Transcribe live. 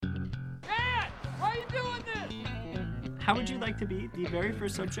How would you like to be the very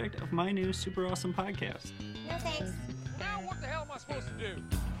first subject of my new super awesome podcast? No thanks. Now what the hell am I supposed to do?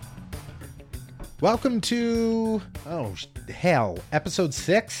 Welcome to, episode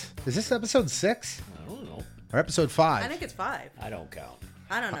 6? Is this episode 6? I don't know. Or episode 5? I think it's 5. I don't count.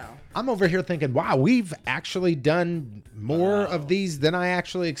 I don't know. I'm over here thinking, wow, we've actually done more of these than I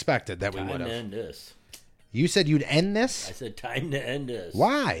actually expected that we would Time to have. end this. You said you'd end I this? said time to end this.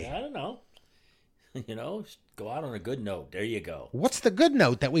 Why? I don't know. You know, just go out on a good note. There you go. What's the good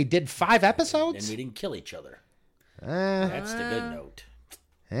note? That we did 5 And episodes? we didn't kill each other. Uh, That's the good note.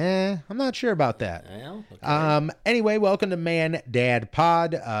 I'm not sure about that. Well, okay. Anyway, welcome to Man Dad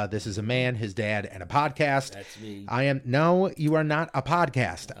Pod. This is a man, his dad, and a podcast. That's me. No, you are not a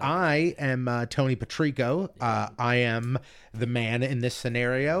podcast. Okay. I am Tony Patrico. I am the man in this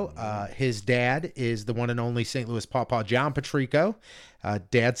scenario. His dad is the one and only St. Louis PawPaw, John Patrico.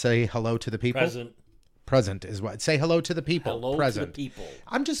 Dad, say hello to the people. Present is what. Say hello to the people. Hello Present. to the people.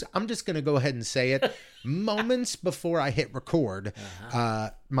 I'm just going to go ahead and say it. Moments before I hit record,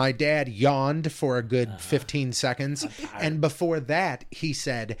 my dad yawned for a good 15 seconds. And before that, he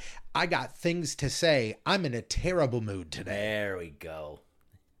said, I got things to say. I'm in a terrible mood today. There we go.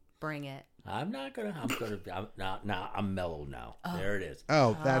 Bring it. I'm mellow now. Oh. There it is.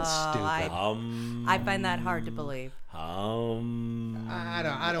 Oh, that's stupid. I find that hard to believe. I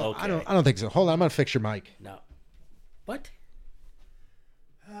Okay. don't think so. Hold on, I'm gonna fix your mic. No. What?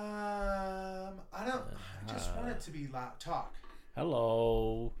 I just want it to be loud talk.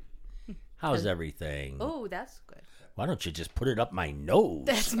 Hello. How's everything? Oh, that's good. Why don't you just put it up my nose?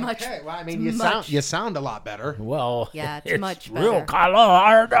 That's much. Okay, well, I mean, it's you sound a lot better. Well, Yeah, it's much real better.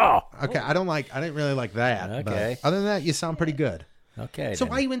 color. Okay, I didn't really like that. Okay. But other than that, you sound pretty good. Okay. So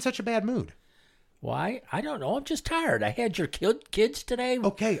then. why are you in such a bad mood? Why? I don't know. I'm just tired. I had your kids today.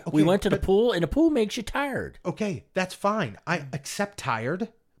 Okay, We went to the pool, and the pool makes you tired. Okay, that's fine. I accept tired,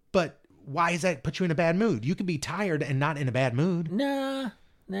 but why does that put you in a bad mood? You can be tired and not in a bad mood. Nah,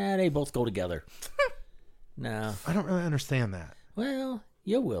 they both go together. No. I don't really understand that. Well,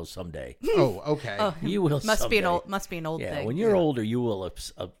 you will someday. Oh, okay. You will Must someday. be an old Yeah, thing. when you're older, you will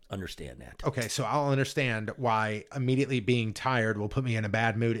understand that. Okay, so I'll understand why immediately being tired will put me in a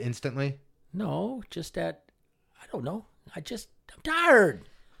bad mood instantly. No, just that, I don't know. I'm tired.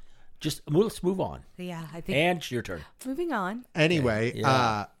 Let's move on. Yeah, I think. And it's your turn. Moving on. Anyway,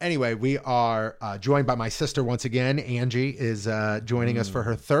 Yeah. We are joined by my sister once again. Angie is joining us for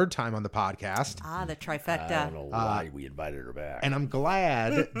her 3rd time on the podcast. The I trifecta. don't know why we invited her back. And I'm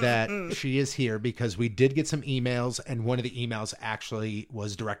glad that she is here because we did get some emails, and one of the emails actually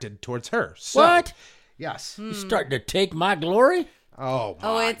was directed towards her. So, What? Yes. You starting to take my glory? Oh,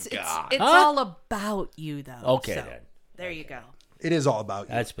 my It's God. all about you though. Okay, so, then. There you go. It is all about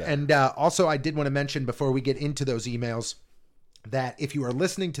you. That's better. And also, I did want to mention before we get into those emails that if you are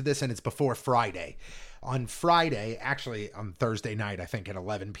listening to this and it's before Friday, on Friday, actually on Thursday night, I think at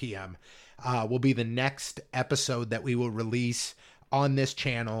 11 p.m., will be the next episode that we will release on this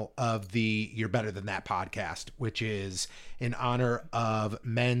channel of the You're Better Than That podcast, which is in honor of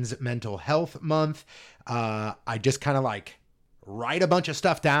Men's Mental Health Month. I just kind of write a bunch of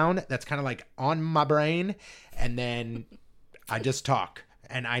stuff down that's kind of on my brain, and then I just talk.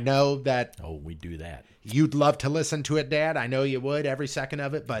 And I know that we do that. you'd love to listen to it, Dad. I know you would every second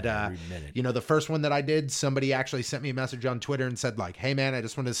of it. But, Every minute. the first one that I did, somebody actually sent me a message on Twitter and said, hey, man, I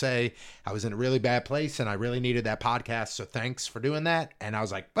just wanted to say I was in a really bad place and I really needed that podcast. So thanks for doing that. And I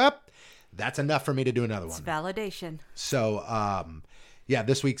was like, well, that's enough for me to do another It's one. validation. So,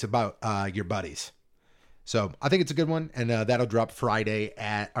 this week's about your buddies. So I think it's a good one, and that'll drop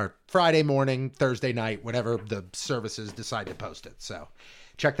Friday morning, Thursday night, whatever the services decide to post it. So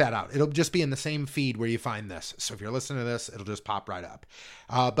check that out. It'll just be in the same feed where you find this. So if you're listening to this, it'll just pop right up.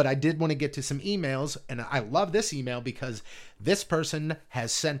 But I did want to get to some emails, and I love this email because this person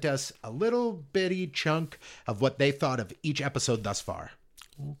has sent us a little bitty chunk of what they thought of each episode thus far.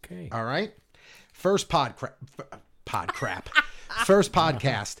 Okay. All right. First pod crap. First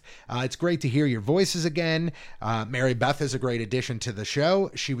podcast. It's great to hear your voices again. Mary Beth is a great addition to the show.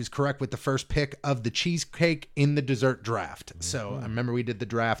 She was correct with the first pick of the cheesecake in the dessert draft. So I remember we did the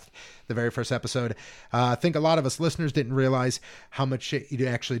draft, the very first episode. I think a lot of us listeners didn't realize how much shit you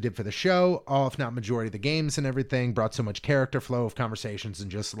actually did for the show. All, if not majority of the games and everything, brought so much character flow of conversations and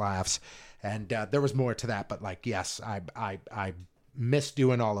just laughs. And there was more to that, but yes, I miss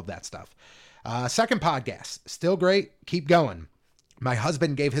doing all of that stuff. Second podcast, still great. Keep going. My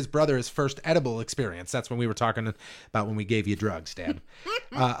husband gave his brother his first edible experience. That's when we were talking about when we gave you drugs, Dad.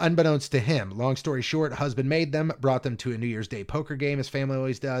 Unbeknownst to him, long story short, husband made them, brought them to a New Year's Day poker game, as family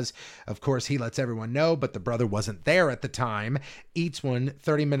always does. Of course, he lets everyone know, but the brother wasn't there at the time. Eats one,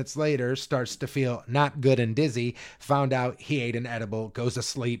 30 minutes later, starts to feel not good and dizzy. Found out he ate an edible, goes to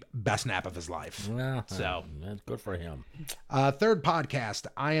sleep, best nap of his life. Well, So, that's good for him. third podcast.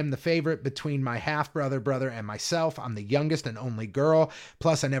 I am the favorite between my half-brother, and myself. I'm the youngest and only girl.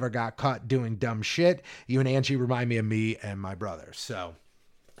 Plus, I never got caught doing dumb shit. You and Angie remind me of me and my brother. So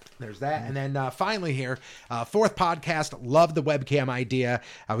there's that. And then finally here, fourth podcast, love the webcam idea.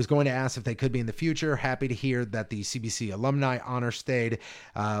 I was going to ask if they could be in the future. Happy to hear that the CBC alumni honor stayed.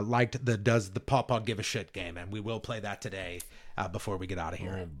 Liked the Does the PawPaw Give a Shit game. And we will play that today before we get out of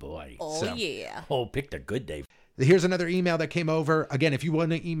here. Oh, boy. Oh, yeah. Oh, picked a good day. Here's another email that came over. Again, if you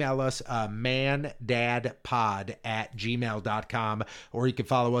want to email us, mandadpod@gmail.com, or you can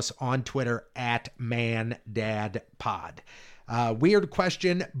follow us on Twitter @mandadpod. Weird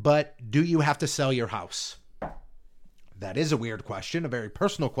question, but do you have to sell your house? That is a weird question, a very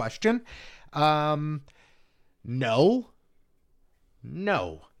personal question. No.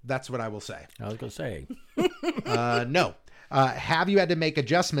 That's what I will say. I was going to say. No. Have you had to make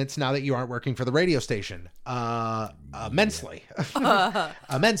adjustments now that you aren't working for the radio station? Immensely.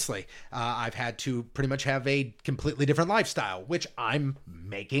 Immensely. I've had to pretty much have a completely different lifestyle, which I'm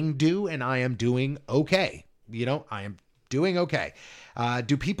making do, and I am doing okay. I am doing okay.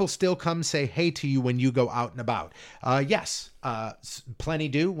 Do people still come say hey to you when you go out and about? Yes. Plenty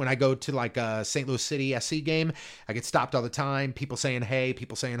do. When I go to like a St. Louis City SC game, I get stopped all the time. People saying hey,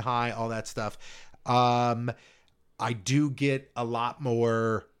 people saying hi, all that stuff. I do get a lot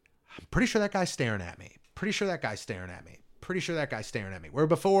more, I'm pretty sure that guy's staring at me. Pretty sure that guy's staring at me. Where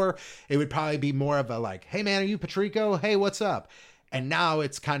before, it would probably be more of a like, hey man, are you Patrico? Hey, what's up? And now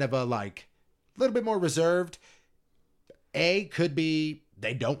it's kind of a like, a little bit more reserved. A, could be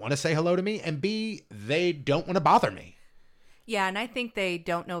they don't want to say hello to me. And B, they don't want to bother me. Yeah, and I think they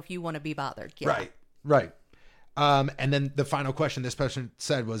don't know if you want to be bothered. Yeah. Right. And then the final question this person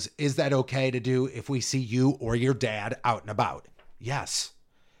said was, is that okay to do if we see you or your dad out and about? Yes.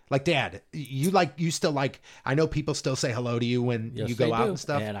 Like, Dad, you still like, I know people still say hello to you when you go out and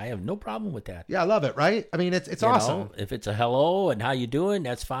stuff. And I have no problem with that. Yeah, I love it, right? I mean, it's awesome. If it's a hello and how you doing,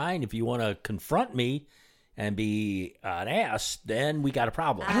 that's fine. If you want to confront me and be an ass, then we got a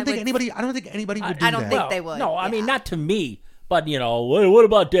problem. I don't think anybody would do that. I don't think they would. No, I mean, not to me. But, what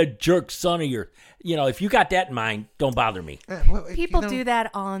about that jerk son of your... if you got that in mind, don't bother me. People do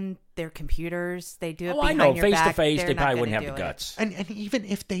that on their computers. They do it behind I know. your back. Face-to-face, They're they not probably gonna wouldn't have do the it. guts. And even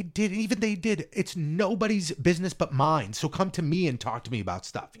if they did, it's nobody's business but mine. So come to me and talk to me about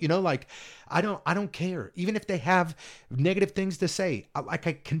stuff. I don't care. Even if they have negative things to say, like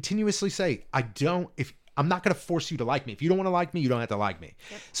I continuously say, I'm not going to force you to like me. If you don't want to like me, you don't have to like me.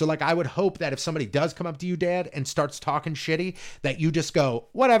 Yep. So like, I would hope that if somebody does come up to you, Dad, and starts talking shitty, that you just go,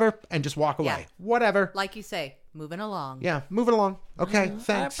 whatever, and just walk away. Yeah. Whatever. Like you say, moving along. Yeah, moving along. Okay,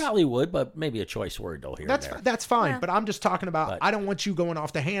 thanks. I probably would, but maybe a choice word though here. That's fine. Yeah. But I'm just talking about, I don't want you going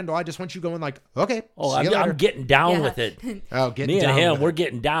off the handle. I just want you going like, okay, see you later. I'm getting down with it. Oh, getting Me down and him, with we're it.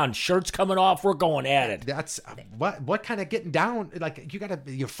 getting down. Shirts coming off, we're going at it. That's what kind of getting down? Like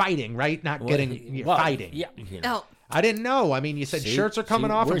you're fighting, right? Not getting, you're fighting. Yeah. Oh. I didn't know. I mean, you said shirts are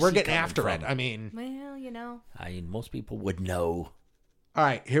coming off and we're getting after it. I mean, Well, most people would know. All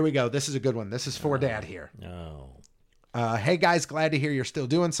right, here we go. This is a good one. This is for Dad here. No. Hey guys, glad to hear you're still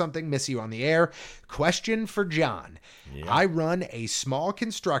doing something. Miss you on the air. Question for John. Yeah. I run a small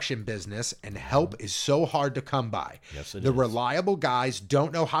construction business and help is so hard to come by. Yes, it the is. reliable guys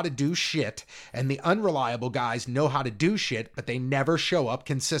don't know how to do shit, and the unreliable guys know how to do shit, but they never show up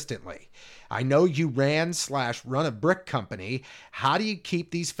consistently. I know you run a brick company. How do you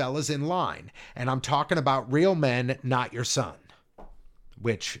keep these fellas in line? And I'm talking about real men, not your son.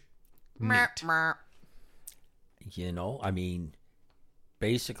 Which, neat. I mean,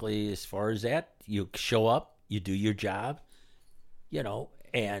 basically, as far as that, you show up, you do your job,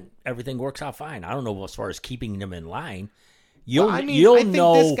 and everything works out fine. I don't know as far as keeping them in line. You'll know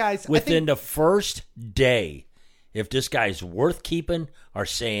within the first day if this guy's worth keeping or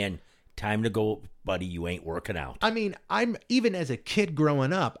saying, time to go, buddy, you ain't working out. I mean, I'm even as a kid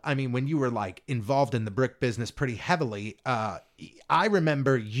growing up, I mean, when you were like involved in the brick business pretty heavily, I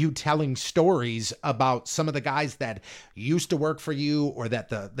remember you telling stories about some of the guys that used to work for you or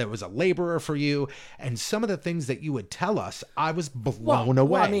that there was a laborer for you, and some of the things that you would tell us, I was blown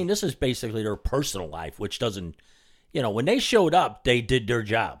away. Well, I mean, this is basically their personal life, which doesn't, when they showed up, they did their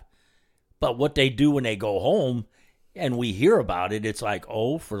job. But what they do when they go home and we hear about it, it's like,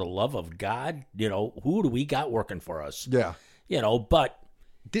 oh, for the love of God, who do we got working for us? Yeah. But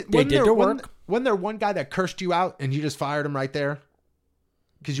they did their work. Wasn't there one guy that cursed you out and you just fired him right there?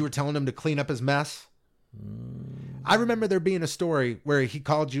 Because you were telling him to clean up his mess? I remember there being a story where he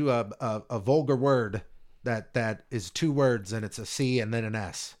called you a vulgar word that is 2 words and it's a C and then an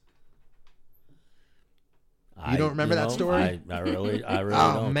S. You don't remember that story? I really Oh,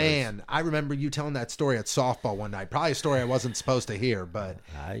 don't. man. I remember you telling that story at softball one night. Probably a story I wasn't supposed to hear, but...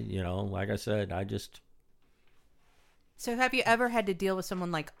 like I said, I just... So have you ever had to deal with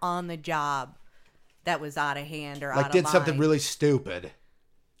someone like on the job that was out of hand or out of did line? something really stupid?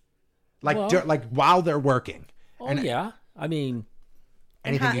 Like while they're working? Yeah. I mean...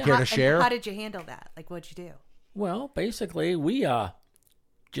 Anything you care to share? How did you handle that? Like, what'd you do? Well, basically, we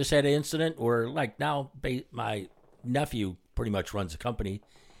just had an incident where, like, now my nephew pretty much runs the company.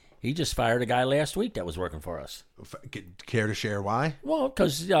 He just fired a guy last week that was working for us. Care to share why? Well,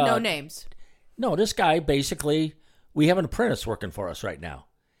 because... no names. No, this guy basically... We have an apprentice working for us right now.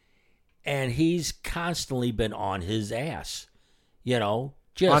 And he's constantly been on his ass.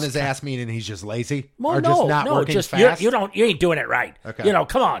 Just on his ass meaning he's just lazy? Well, or just not working fast? You ain't doing it right. Okay.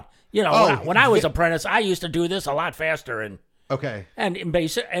 Come on. When I was apprentice, I used to do this a lot faster and okay. And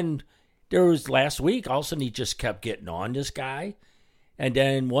and there was last week, all of a sudden he just kept getting on this guy. And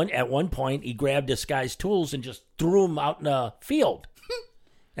then at one point he grabbed this guy's tools and just threw him out in the field.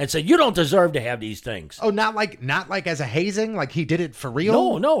 And said, "You don't deserve to have these things." Oh, not like as a hazing? Like he did it for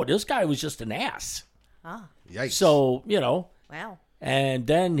real? No, this guy was just an ass. Ah. Yikes. So, Wow. And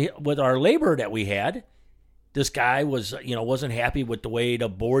then with our labor that we had, this guy was, wasn't happy with the way the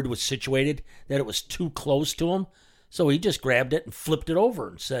board was situated, that it was too close to him. So he just grabbed it and flipped it over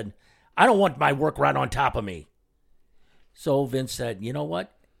and said, "I don't want my work right on top of me." So Vince said, "You know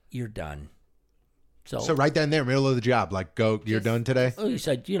what? You're done." So right then there, middle of the job, like, go, you're done today? He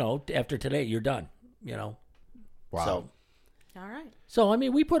said, after today, you're done, Wow. All right. So, I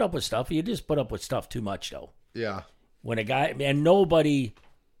mean, we put up with stuff. You just put up with stuff too much, though. Yeah. When a guy, and nobody,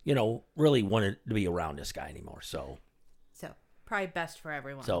 really wanted to be around this guy anymore. So probably best for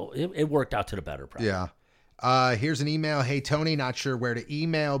everyone. So it worked out to the better, probably. Yeah. Here's an email. Hey, Tony, not sure where to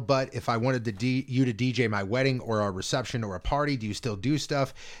email, but if I wanted you to DJ my wedding or a reception or a party, do you still do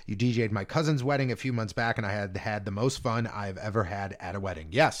stuff? You DJ'd my cousin's wedding a few months back, and I had the most fun I've ever had at a wedding.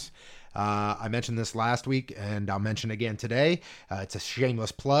 Yes. I mentioned this last week, and I'll mention again today. It's a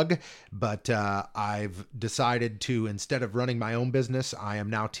shameless plug, but I've decided to, instead of running my own business, I am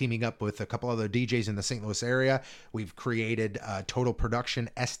now teaming up with a couple other DJs in the St. Louis area. We've created Total Production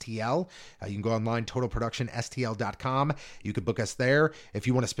STL. You can go online, totalproductionstl.com. You could book us there. If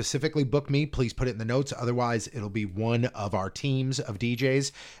you want to specifically book me, please put it in the notes. Otherwise, it'll be one of our teams of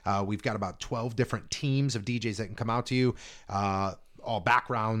DJs. We've got about 12 different teams of DJs that can come out to you. All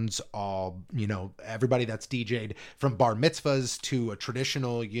backgrounds, all, everybody that's DJ'd from bar mitzvahs to a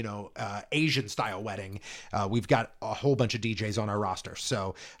traditional, Asian style wedding. We've got a whole bunch of DJs on our roster.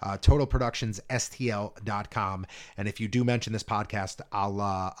 So, totalproductionsstl.com. And if you do mention this podcast,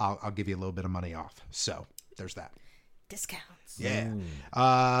 I'll give you a little bit of money off. So there's that. Discounts. Yeah.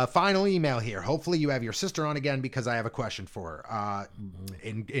 Final email here. Hopefully you have your sister on again because I have a question for her.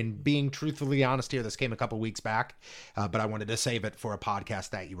 In being truthfully honest here, this came a couple weeks back, but I wanted to save it for a podcast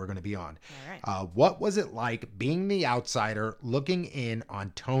that you were going to be on. All right. What was it like being the outsider looking in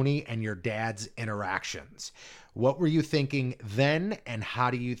on Tony and your dad's interactions? What were you thinking then, and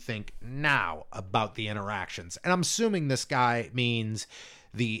how do you think now about the interactions? And I'm assuming this guy means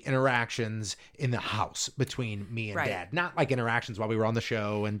the interactions in the house between me and Right. Dad. Not like interactions while we were on the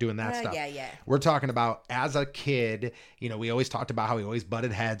show and doing that stuff. Yeah. We're talking about as a kid, we always talked about how we always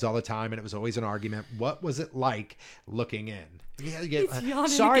butted heads all the time and it was always an argument. What was it like looking in?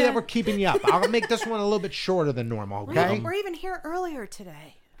 Sorry that we're keeping you up. I'll make this one a little bit shorter than normal, okay? We're even here earlier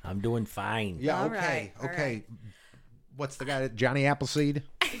today. I'm doing fine. Yeah, All okay. right, all Okay. right. What's the guy, Johnny Appleseed?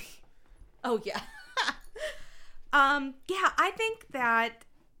 Oh, yeah. I think that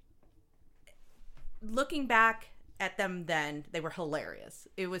looking back at them then, they were hilarious.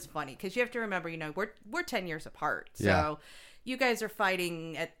 It was funny because you have to remember, we're 10 years apart. So Yeah. you guys are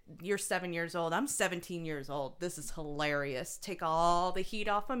fighting you're 7 years old. I'm 17 years old. This is hilarious. Take all the heat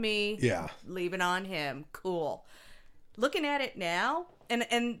off of me. Yeah. Leave it on him. Cool. Looking at it now,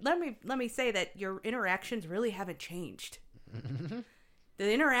 and let me say that your interactions really haven't changed.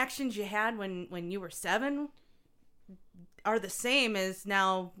 The interactions you had when you were 7 are the same as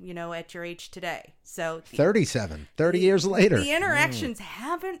now, at your age today. So 37, 30 years later. the interactions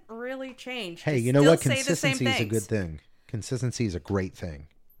haven't really changed. Hey, You you know what? still say the same Consistency is a things. good thing. Consistency is a great thing.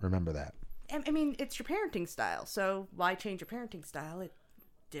 Remember that. I mean, it's your parenting style, so why change your parenting style? It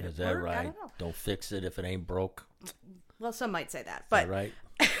didn't Is that work. I right? don't know. Don't fix it if it ain't broke. Well, some might say that, Is but that right?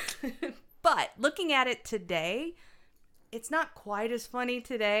 but looking at it today, it's not quite as funny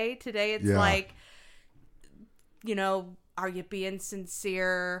today. Today, it's Yeah. like, are you being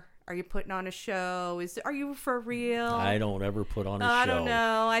sincere? Are you putting on a show? Are you for real? I don't ever put on a show. I don't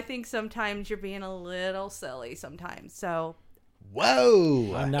know. I think sometimes you're being a little silly sometimes. So,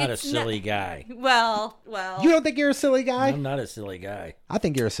 Whoa. I'm not a It's silly guy. well. You don't think you're a silly guy? I'm not a silly guy. I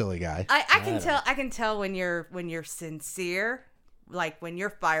think you're a silly guy. I can tell when you're sincere, like when you're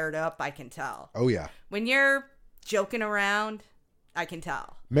fired up. I can tell Oh, yeah. when you're joking around. I can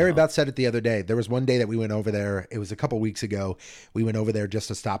tell. Mary Beth said it the other day. There was one day that we went over there. It was a couple weeks ago. We went over there just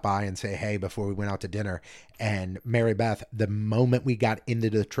to stop by and say hey before we went out to dinner. And Mary Beth, the moment we got into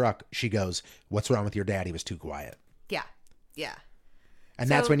the truck, she goes, "What's wrong with your dad? He was too quiet." Yeah. And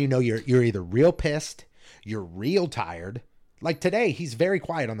So- that's when you know you're either real pissed, you're real tired. Like today, he's very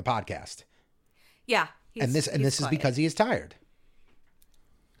quiet on the podcast. Yeah. And this is quiet. because he is tired.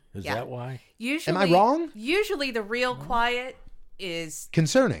 Is Yeah. that why? Usually, Am I wrong? Usually, the real quiet is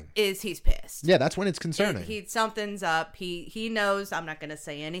Concerning. he's pissed. Yeah, that's when it's concerning. Something's up. He knows I'm not going to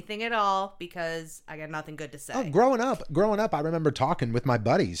say anything at all because I got nothing good to say. Oh, growing up, I remember talking with my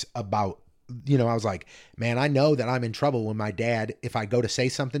buddies about, I was like, man, I know that I'm in trouble when my dad, if I go to say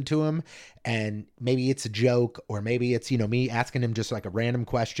something to him and maybe it's a joke or maybe it's, me asking him just like a random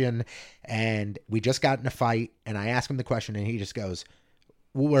question and we just got in a fight and I ask him the question and he just goes,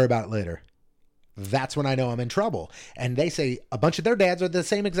 "We'll worry about it later." That's when I know I'm in trouble. And they say a bunch of their dads are the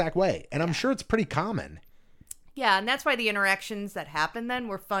same exact way. And I'm sure it's pretty common. Yeah, and that's why the interactions that happened then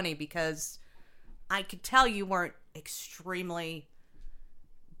were funny because I could tell you weren't extremely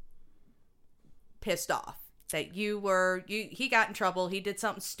pissed off. That he got in trouble, he did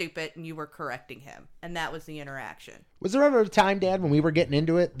something stupid, and you were correcting him. And that was the interaction. Was there ever a time, Dad, when we were getting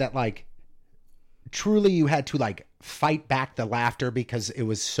into it that like truly you had to like fight back the laughter because it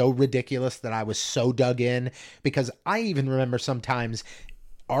was so ridiculous that I was so dug in? Because I even remember sometimes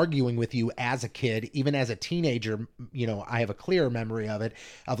arguing with you as a kid, even as a teenager, I have a clear memory of it,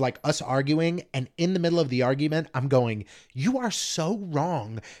 of like us arguing. And in the middle of the argument, I'm going, "You are so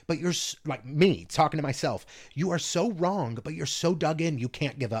wrong, but you're like me talking to myself. You are so wrong, but you're so dug in. You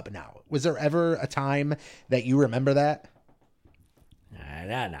can't give up now." Was there ever a time that you remember that? I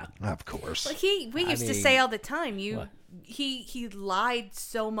don't know. Of course. But we used to say all the time, he lied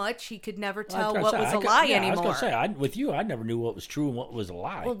so much he could never tell what was a lie anymore. I was going to say, with you, I never knew what was true and what was a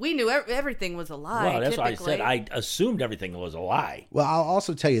lie. Well, we knew everything was a lie. Well, that's typically. why I said I assumed everything was a lie. Well, I'll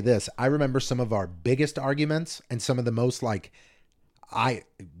also tell you this. I remember some of our biggest arguments and some of the most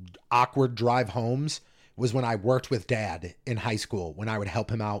awkward drive homes was when I worked with Dad in high school, when I would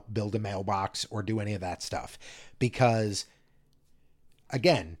help him out build a mailbox or do any of that stuff. Because,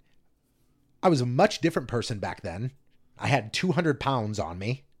 again, I was a much different person back then. I had 200 pounds on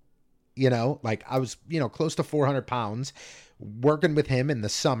me, I was, close to 400 pounds working with him in the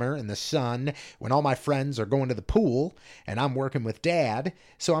summer in the sun when all my friends are going to the pool and I'm working with Dad.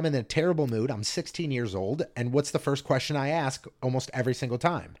 So I'm in a terrible mood. I'm 16 years old. And what's the first question I ask almost every single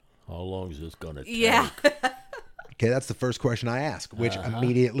time? How long is this going to take? Yeah. Okay. That's the first question I ask, which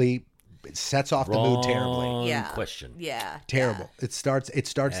immediately sets off the mood terribly. Yeah. Question. Yeah. Terrible. It starts the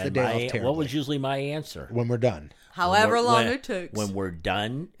And day off terribly. what was usually my answer? When we're done. However long it takes. When we're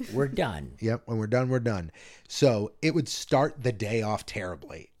done, we're done. Yep. When we're done, we're done. So it would start the day off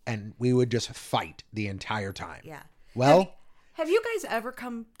terribly and we would just fight the entire time. Yeah. Well, Have you guys ever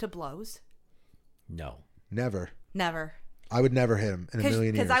come to blows? No. never. Never. I would never hit him in a million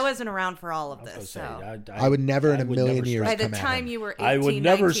years. Because I wasn't around for all of I was this. gonna So say, I would never in a would million never years by the come at time him. you were 18, I would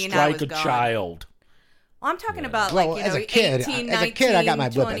never 19, I strike was a gone. child. Well, I'm talking about Well, like, as a kid, 18, as 19, a kid, I got my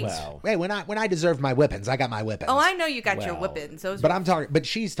 20. whippings. Well. Hey, when I deserved my whippings, I got my whippings. Oh, I know you got your Well, whippings. Those But were- I'm talking. But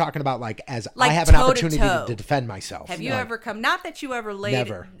she's talking about like as I Like have an toe to opportunity toe. to defend myself. Have you No, ever come? Not that you ever laid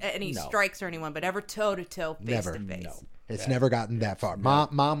Never. any No. strikes or anyone, but ever toe to toe, face Never. to face. No. It's never gotten that far.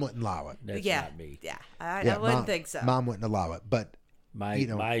 Mom wouldn't allow it. That's Yeah, not me. yeah. I Yeah, wouldn't Mom- think so. Mom wouldn't allow it. But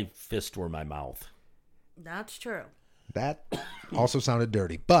My fists were my mouth. That's true. that also sounded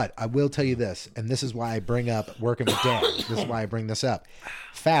dirty. But I will tell you this, and this is why I bring up working with Dad. This is why I bring this up.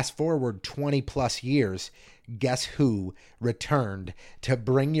 Fast forward 20 plus years, guess who returned to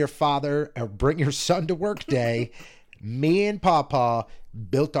bring your son to work day? Me and PawPaw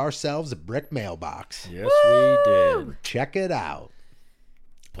built ourselves a brick mailbox. Yes, we did. Check it out.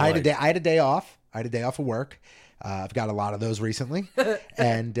 Boy. I had a day off. I had a day off of work. I've got a lot of those recently.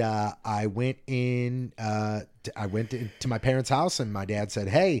 And I went in I went to my parents' house, and my dad said,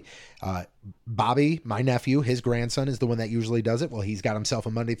 hey, Bobby, my nephew, his grandson is the one that usually does it. Well, he's got himself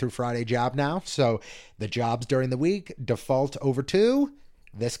a Monday through Friday job now. So the jobs during the week default over to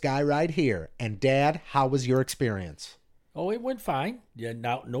this guy right here. And Dad, how was your experience? Oh, it went fine. Yeah,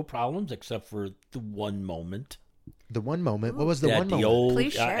 no problems except for the one moment. The one moment? What was the one moment?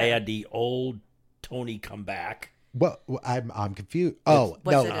 Please share. I had the old Tony come back. Well, I'm confused. Oh,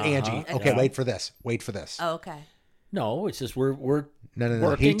 no, Angie. Okay, Yeah. wait for this. Oh, okay. No, it's just we're No.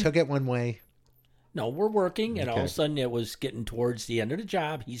 working. He took it one way. No, we're working, and all of Okay. a sudden it was getting towards the end of the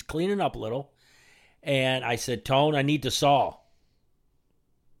job. He's cleaning up a little, and I said, Tone, I need the saw.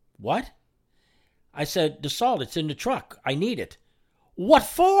 What? I said, the saw that's in the truck. I need it. What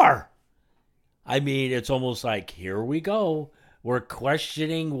for? I mean, it's almost like, here we go. We're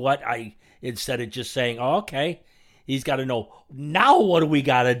questioning instead of just saying, oh, okay, he's got to know, now what do we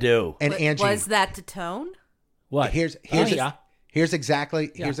got to do? And Angie, Was that to Tone? What? here's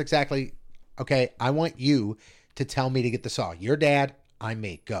exactly. Okay, I want you to tell me to get the saw. Your dad, I'm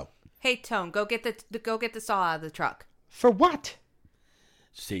me. Go. Hey, Tone, go get the saw out of the truck. For what?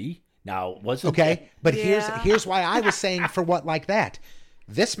 See? Now, wasn't Okay, but Yeah. here's why I was saying for what like that.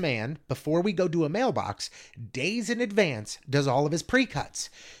 This man, before we go do a mailbox, days in advance, does all of his pre-cuts.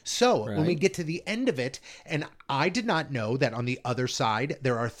 So when we Right. get to the end of it, and I did not know that on the other side,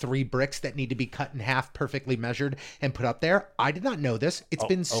 there are 3 bricks that need to be cut in half, perfectly measured, and put up there. I did not know this. It's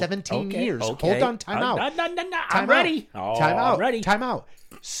been 17 okay, years. okay. Hold on, time out. No, I'm Time ready. out. Oh, Time out. I'm ready. Time out.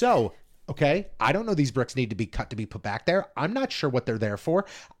 So, okay, I don't know these bricks need to be cut to be put back there. I'm not sure what they're there for.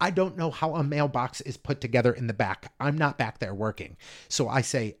 I don't know how a mailbox is put together in the back. I'm not back there working. So I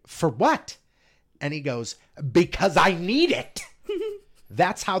say, for what? And he goes, because I need it.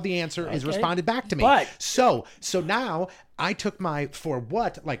 That's how the answer is responded back to me. But- So now I took my for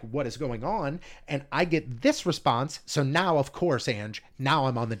what, like what is going on, and I get this response. So now, of course, Ange, now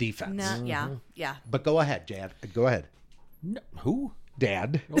I'm on the defense. No, yeah. But go ahead, Jad. Go ahead. No, who?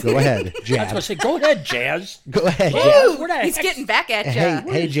 Dad. Go ahead, I was going Jad. to say, go ahead, Jazz. Go ahead, Jazz. Jazz, where the He's heck's- getting back at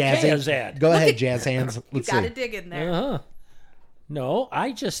you. Hey, Jazz. Jazz at? Go ahead, Jazz hands. You Let's got to see. dig in there. Uh-huh. No,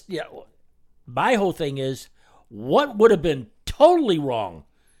 my whole thing is, what would have been totally wrong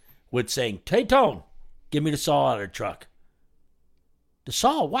with saying, hey, Tone, give me the saw out of the truck. The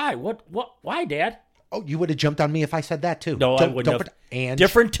saw? Why? Why, Dad? Oh, you would have jumped on me if I said that too. No, I Don't- wouldn't don't have. put- and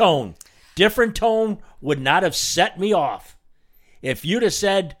Different tone. Different tone would not have set me off. If you'd have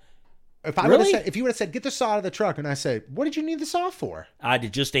said, if I would have Really? said, if you would have said, get the saw out of the truck, and I say, what did you need the saw for? I'd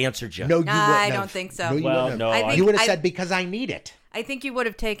have just answered you. No, you wouldn't I have. don't think so. No, you Well, wouldn't no, have. I You would have think said because I need it. I think you would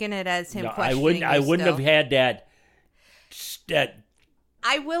have taken it as him No, I questioning wouldn't you have still. had that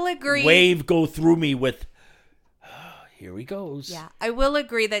I will agree. wave go through me with, here he goes. Yeah, I will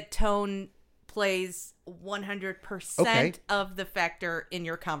agree that tone plays 100% Okay. of the factor in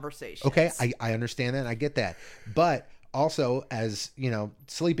your conversation. Okay, I understand that. And I get that. But also, as, you know,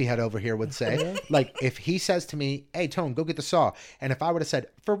 Sleepyhead over here would say, like, if he says to me, hey, Tone, go get the saw. And if I would have said,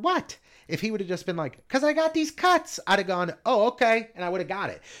 for what? If he would have just been like, because I got these cuts, I'd have gone, oh, okay. And I would have got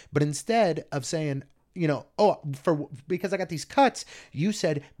it. But instead of saying, you know, oh, because I got these cuts, you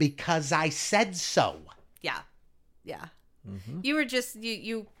said, because I said so. Yeah. Yeah. Mm-hmm. You were just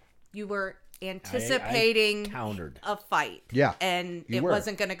you were anticipating I countered. a fight. Yeah, And you it were.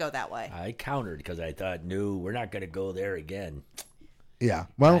 wasn't going to go that way. I countered because I thought, no, we're not going to go there again. Yeah.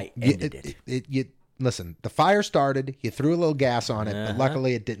 Well, I ended you listen, the fire started, you threw a little gas on it, but Uh-huh.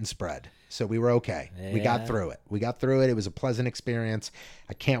 luckily it didn't spread. So we were okay. We got Yeah. through it. It was a pleasant experience.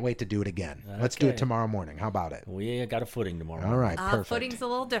 I can't wait to do it again. Let's do it Okay. tomorrow morning. How about it? We got a footing tomorrow. All right. Perfect. Footing's a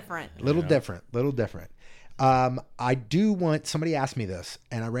little different. Little different. I do want, somebody asked me this,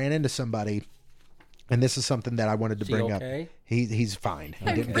 and I ran into somebody, and this is something that I wanted to Is he bring okay? up. He's fine.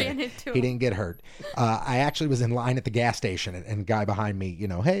 I ran into He him. didn't get hurt. I actually was in line at the gas station, and a guy behind me, you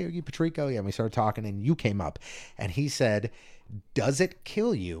know, hey, are you Patrico? Yeah, and we started talking, and you came up, and he said, does it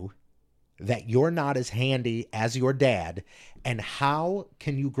kill you that you're not as handy as your dad? And how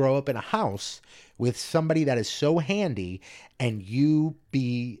can you grow up in a house with somebody that is so handy and you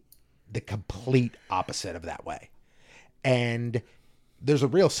be the complete opposite of that way? And there's a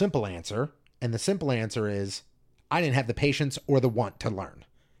real simple answer. And the simple answer is, I didn't have the patience or the want to learn.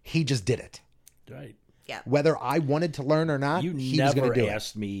 He just did it. Right. Yeah. Whether I wanted to learn or not, You he was going never to do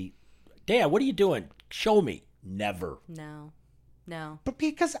asked me, Dad, what are you doing? Show me. Never. No. No. But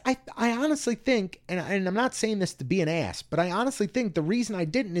because I honestly think, and I'm not saying this to be an ass, but I honestly think the reason I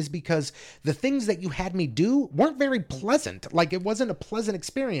didn't is because the things that you had me do weren't very pleasant. Like, it wasn't a pleasant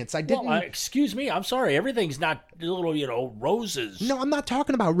experience. I didn't. Well, excuse me. I'm sorry. Everything's not little, roses. No, I'm not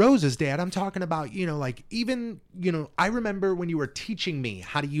talking about roses, Dad. I'm talking about, like, even, I remember when you were teaching me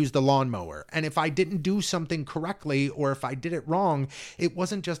how to use the lawnmower. And if I didn't do something correctly or if I did it wrong, it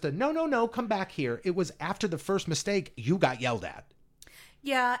wasn't just a no, come back here. It was after the first mistake, you got yelled at.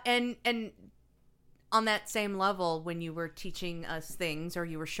 Yeah, and on that same level, when you were teaching us things or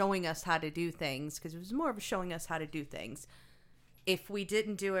you were showing us how to do things, because it was more of showing us how to do things, if we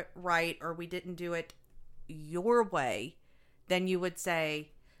didn't do it right or we didn't do it your way, then you would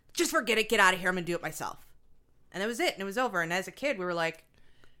say, just forget it, get out of here, I'm going to do it myself. And that was it, and it was over. And as a kid, we were like,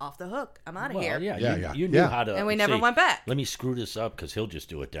 off the hook, I'm out of here. Yeah, you knew how to. And we never went back. Let me screw this up because he'll just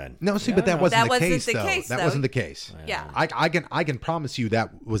do it then. No, see, but that wasn't the case, though. That wasn't the case. Yeah. I can promise you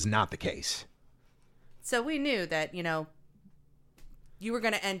that was not the case. So we knew that, you were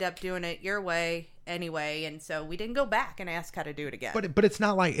going to end up doing it your way anyway, and so we didn't go back and ask how to do it again. But it's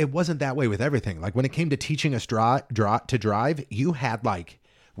not like it wasn't that way with everything. Like, when it came to teaching us to drive, you had, like,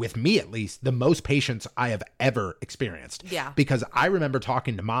 with me at least, the most patience I have ever experienced. Yeah. Because I remember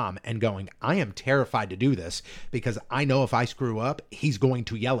talking to Mom and going, I am terrified to do this because I know if I screw up, he's going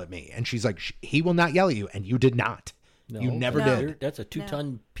to yell at me. And she's like, he will not yell at you. And you did not. No, you never did. That's a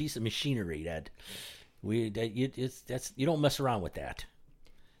 2-ton piece of machinery, Dad. You don't mess around with that.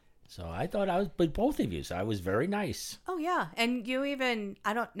 So I thought but both of you, so I was very nice. Oh, yeah. And you even,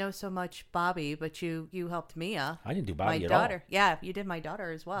 I don't know so much Bobby, but you helped Mia. I didn't do Bobby my at daughter. all. Yeah, you did my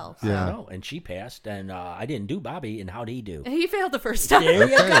daughter as well. So. Yeah. I know, and she passed, and I didn't do Bobby, and how'd he do? He failed the first time. There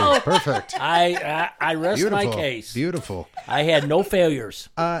you go. Perfect. I rest my case. Beautiful. I had no failures.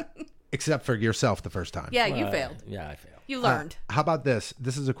 Except for yourself the first time. Yeah, you failed. Yeah, I failed. You learned. How about this?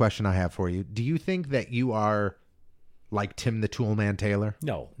 This is a question I have for you. Do you think that you are like Tim the Toolman Taylor?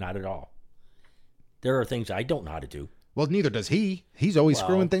 No, not at all. There are things I don't know how to do. Well, neither does he. He's always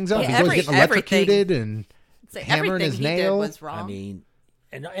screwing things up. Yeah, He's always getting electrocuted and hammering his nail. Was wrong. I mean,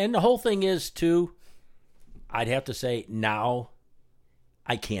 and the whole thing is, too, I'd have to say now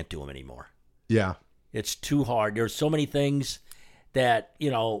I can't do them anymore. Yeah. It's too hard. There's so many things that,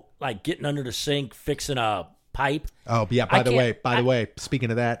 like getting under the sink, fixing a pipe. Oh, yeah. By the way, speaking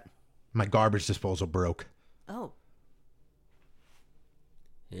of that, my garbage disposal broke. Oh.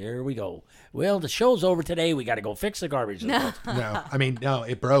 Here we go. Well, the show's over today. We got to go fix the garbage. No,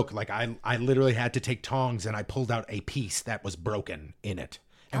 it broke. Like I literally had to take tongs and I pulled out a piece that was broken in it.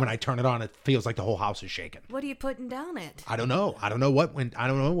 And when I turn it on, it feels like the whole house is shaking. What are you putting down it? I don't know. I don't know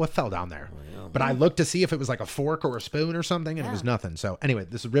what fell down there. But I looked to see if it was like a fork or a spoon or something, and it was nothing. So anyway,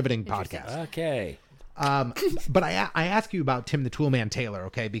 this is a riveting podcast. Okay. But I ask you about Tim the Toolman Taylor,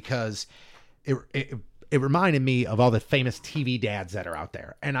 okay? Because it reminded me of all the famous TV dads that are out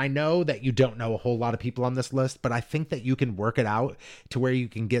there. And I know that you don't know a whole lot of people on this list, but I think that you can work it out to where you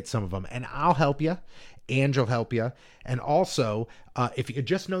can get some of them. And I'll help you. Ange will help you. And also, if you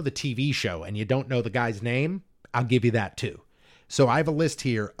just know the TV show and you don't know the guy's name, I'll give you that too. So I have a list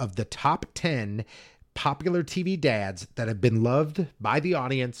here of the top 10 popular TV dads that have been loved by the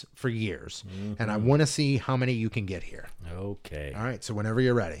audience for years. Mm-hmm. And I want to see how many you can get here. Okay. All right. So whenever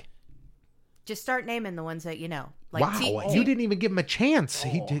you're ready. Just start naming the ones that you know. Like wow, you didn't even give him a chance.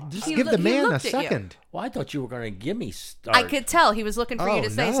 Just give the man a second. Well, I thought you were going to give me start. I could tell he was looking for you to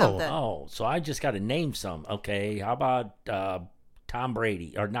say something. Oh, so I just got to name some. Okay, how about Tom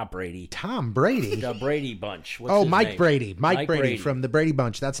Brady, or not Brady? Tom Brady? The Brady Bunch. What's his name? Brady. Mike Brady from the Brady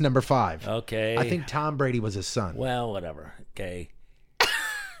Bunch. That's number 5. Okay. I think Tom Brady was his son. Well, whatever. Okay.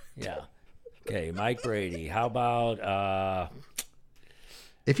 Yeah. Okay, Mike Brady. How about...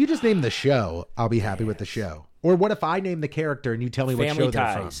 If you just name the show, I'll be happy with the show. Or what if I name the character and you tell me what show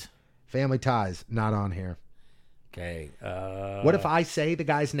they're from? Family Ties, not on here. Okay. What if I say the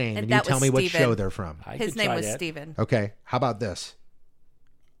guy's name and you tell me what show they're from? His name was Steven. Okay. How about this?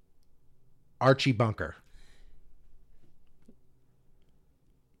 Archie Bunker.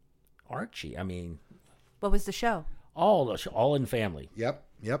 Archie, I mean... What was the show? All in Family. Yep.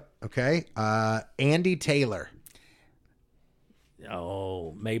 Okay. Andy Taylor.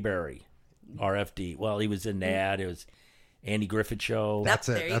 Oh, Mayberry, RFD. Well, he was in that. It was Andy Griffith Show. That's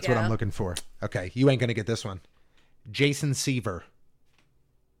it. That's what I'm looking for. Okay, you ain't going to get this one. Jason Seaver.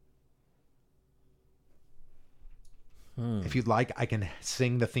 Hmm. If you'd like, I can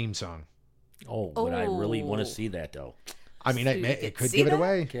sing the theme song. Oh, but I really want to see that, though. I mean, So you it could could see give it that?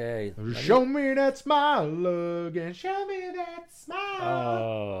 away. Okay. Show me that smile again. Show me that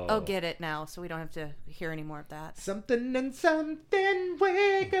smile. Oh, get it now, so we don't have to hear any more of that. Something and something.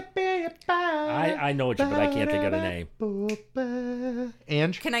 Wake up, I know it, but I can't think of the name.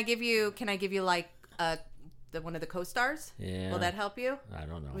 Ange? Can I give you like one of the co-stars? Yeah. Will that help you? I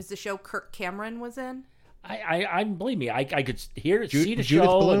don't know. It was the show Kirk Cameron was in? I believe me. I could hear it, see the Judith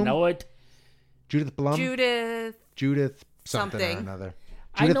show, Bloom? and know it. Judith Blum? Judith something or something. another.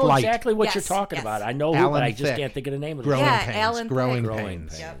 I Judith know Light. exactly what Yes, you're talking yes. about. I know who, Alan but I just Thicke. can't think of the name of the Growing show. Yeah, pains. Alan Growing Thicke. Growing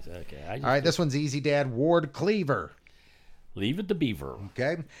pains. pains. Okay. I just All right, this one's easy, Dad. Ward Cleaver. leave it to Beaver.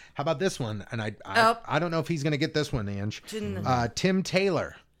 Okay. How about this one? And I don't know if he's going to get this one, Ange. Tim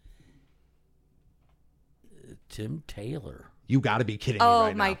Taylor. Tim Taylor. You got to be kidding me Oh,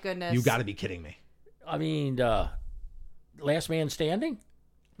 right now. my goodness. You got to be kidding me. I mean, Last Man Standing.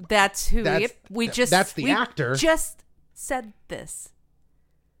 That's who That's the actor. Just said this.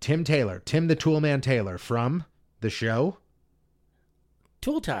 Tim Taylor. Tim the Toolman Taylor from the show.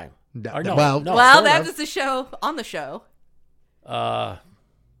 Tool Time. No, Or no, well- no, Well, sort that of. was the show on the show.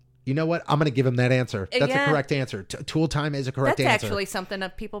 You know what? I'm going to give him that answer. That's Yeah. a correct answer. Tool Time is a correct That's answer. actually something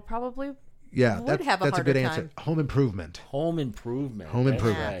that people probably yeah, would have a that's a good harder answer. time. Home Improvement. Home Improvement. Home That's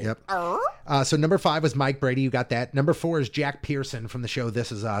Improvement. right. Yep. So number 5 was Mike Brady. You got that. Number 4 is Jack Pearson from the show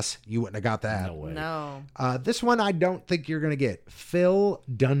This Is Us. You wouldn't have got that. No way. No. This one I don't think you're going to get. Phil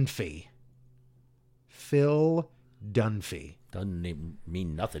Dunphy. Phil Dunphy. Doesn't even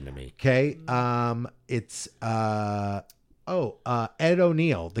mean nothing to me. Okay. It's Ed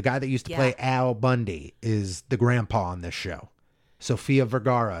O'Neill, the guy that used to play Al Bundy, is the grandpa on this show. Sofia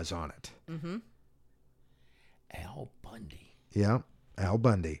Vergara is on it. Al Bundy. Yeah. Al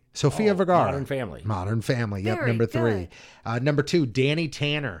Bundy. Sofia Vergara. Modern Family. Modern Family. Yep. Very Number 3. Number 2, Danny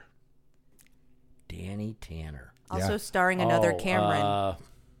Tanner. Danny Tanner. Also starring another Cameron.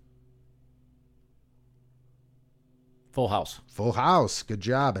 Full House. Full House. Good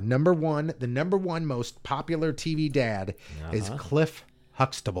job. And the number one most popular TV dad is Cliff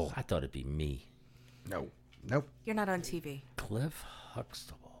Huxtable. I thought it'd be me. No. Nope. You're not on TV. Cliff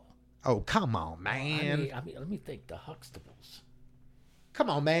Huxtable. Oh, come on, man. I mean, let me think. The Huxtables. Come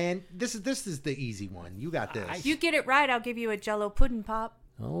on, man. This is the easy one. You got this. You get it right, I'll give you a Jello pudding pop.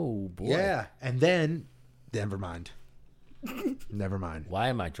 Oh boy. Yeah. And then, never mind. Never mind. Why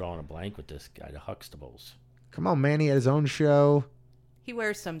am I drawing a blank with this guy? The Huxtables. Come on, man. He had his own show. He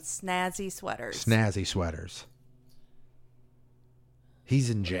wears some snazzy sweaters. Snazzy sweaters. He's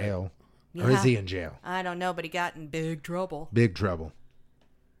in jail. Or is Yeah. he in jail? I don't know, but he got in big trouble. Big trouble.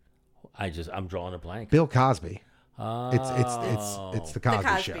 I'm drawing a blank. Bill Cosby. Oh. It's the Cosby, The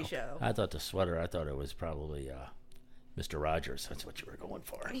Cosby show. Show. I thought the sweater. I thought it was probably Mr. Rogers. That's what you were going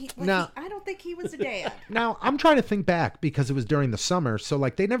for. No. I don't think he was a dad. Now, I'm trying to think back because it was during the summer, so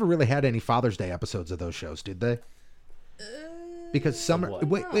like they never really had any Father's Day episodes of those shows, did they? Because summer,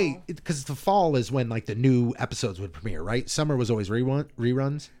 what? wait, because the fall is when like the new episodes would premiere, right? Summer was always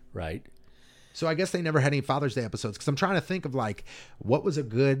reruns. Right. So I guess they never had any Father's Day episodes because I'm trying to think of like what was a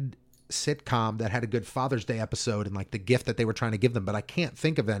good sitcom that had a good Father's Day episode and like the gift that they were trying to give them, but I can't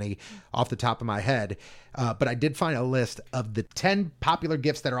think of any off the top of my head. But I did find a list of the 10 popular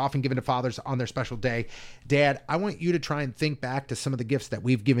gifts that are often given to fathers on their special day. Dad, I want you to try and think back to some of the gifts that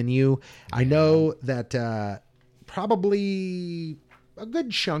we've given you. I know that probably a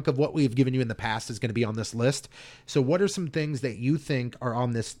good chunk of what we've given you in the past is going to be on this list. So what are some things that you think are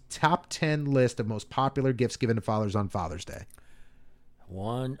on this top 10 list of most popular gifts given to fathers on Father's Day?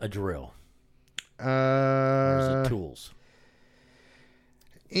 One, a drill. Or is it tools?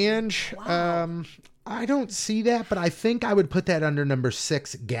 And I don't see that, but I think I would put that under number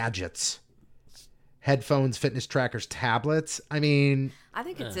 6, gadgets. Headphones, fitness trackers, tablets. I mean, I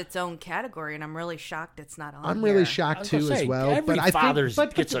think it's its own category, and I'm really shocked it's not on I'm here. really shocked too gonna as say, well. every But I father's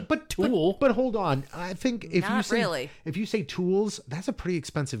think, gets a tool. But hold on, I think if Not you say really. if you say tools, that's a pretty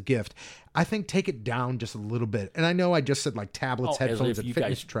expensive gift. I think take it down just a little bit. And I know I just said like tablets, as headphones, if and you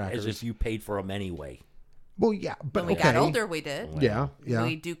fitness guys, trackers. as if you paid for them anyway. Well, yeah, but When we okay. got older, we did. Yeah.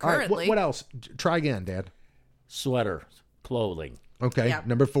 We do All right, currently. what else? Try again, Dad. Sweater, clothing, Okay, Yep.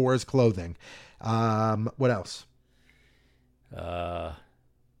 number 4 is clothing. What else?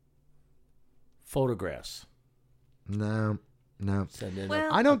 photographs. No. Send in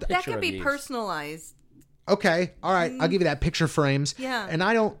Well, I don't- that picture can of be these. personalized. Okay, all right. I'll give you that. Picture frames. Yeah. And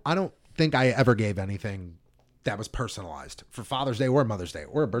I don't think I ever gave anything that was personalized for Father's Day or Mother's Day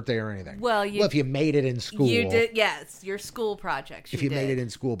or a birthday or anything. Well, if you made it in school. You did, yes. Your school projects. If you made it in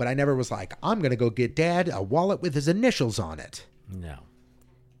school, but I never was like, I'm going to go get Dad a wallet with his initials on it. No.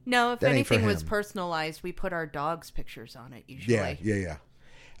 No, if That ain't for anything was him. personalized, we put our dog's pictures on it usually. Yeah.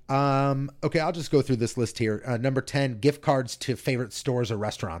 Okay, I'll just go through this list here. Number 10, gift cards to favorite stores or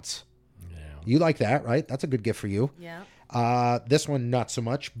restaurants. Yeah. You like that, right? That's a good gift for you. Yeah. This one, not so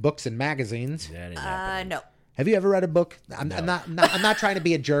much. Books and magazines. That ain't happening. No. Have you ever read a book? I'm not trying to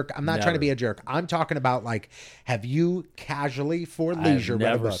be a jerk. I'm not trying to Never. be a jerk. I'm talking about, like, have you casually for leisure I've read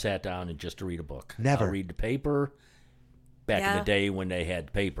a never book? sat down and just to read a book. Never. I'll read the paper back in Yeah. the day when they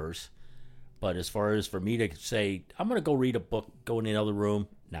had papers. But as far as for me to say, I'm going to go read a book, go in another room,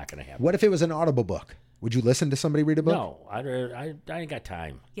 not going to happen. What if it was an audible book? Would you listen to somebody read a book? No, I ain't got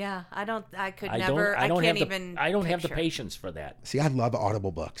time. Yeah, I could I never, I don't can't have the, even I don't have the picture. patience for that. See, I love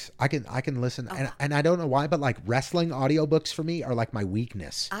audible books. I can listen, Oh. and I don't know why, but like wrestling audiobooks for me are like my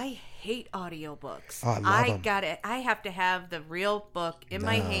weakness. I hate audiobooks. Oh, I love 'em. got it. I have to have the real book in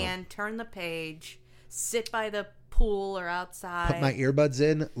my hand, turn the page, sit by the pool or outside. Put my earbuds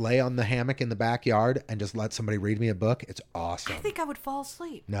in, lay on the hammock in the backyard, and just let somebody read me a book. It's awesome. I think I would fall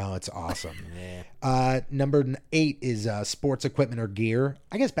asleep. No, it's awesome. Yeah. Number 8 is sports equipment or gear.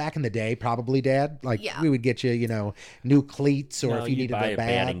 I guess back in the day, probably, Dad. Like Yeah. we would get you, new cleats, or No, if you you'd needed buy a a bat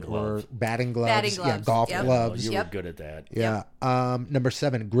batting or glove. batting gloves. Batting Yeah, gloves, golf yep. Oh, gloves. you Yep. were good at that. Yeah. Number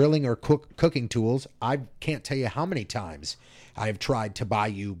 7, grilling or cooking tools. I can't tell you how many times I've tried to buy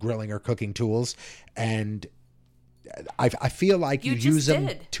you grilling or cooking tools, and I feel like You you just use them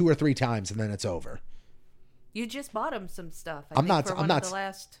did. 2 or 3 times and then it's over. You just bought him some stuff. I'm not saying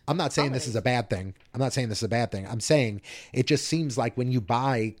holidays. this is a bad thing. I'm saying it just seems like when you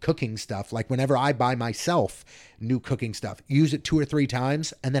buy cooking stuff, like whenever I buy myself new cooking stuff, use it 2 or 3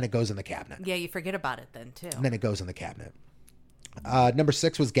 times and then it goes in the cabinet. Yeah, you forget about it then too. And then it goes in the cabinet. Number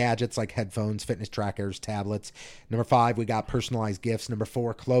 6 was gadgets like headphones, fitness trackers, tablets. Number 5, we got personalized gifts. Number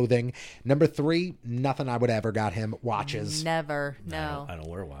 4, clothing. Number 3, nothing I would ever got him, watches. Never. No. I don't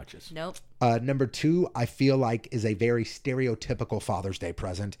wear watches. Nope. Number 2, I feel like is a very stereotypical Father's Day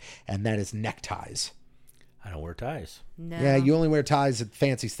present, and that is neckties. I don't wear ties. No. Yeah, you only wear ties at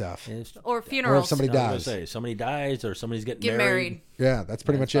fancy stuff. It's, Or Or funerals. if somebody I was dies. gonna say, somebody dies or somebody's getting Get married. Yeah, that's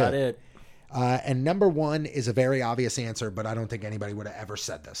pretty That's much about it. it. And number 1 is a very obvious answer, but I don't think anybody would have ever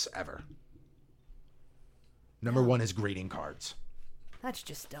said this, ever. Number 1 is greeting cards. That's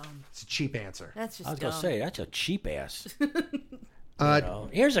just dumb. It's a cheap answer. That's just I was dumb. gonna say that's a cheap ass.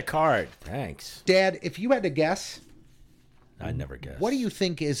 Here's a card. Thanks. Dad, if you had to guess, I never guessed. what do you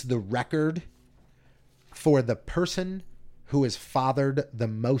think is the record for the person who has fathered the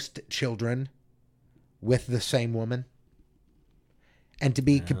most children with the same woman? And to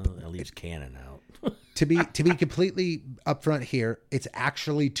be That leaves Cannon out. to be completely upfront here, it's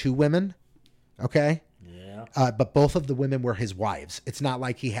actually 2 women. Okay? Yeah. But both of the women were his wives. It's not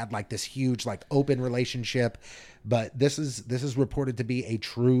like he had like this huge like open relationship, but this is reported to be a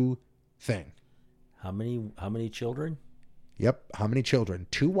true thing. How many children? Yep. How many children?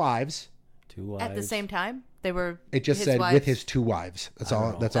 2 wives. 2 wives. At the same time, they were. It just his said wives? with his 2 wives. That's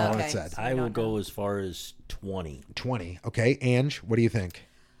all. That's all Okay. it said. I will go as far as 20. 20. Okay, Ange, what do you think?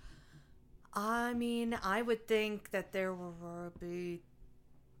 I mean, I would think that there would be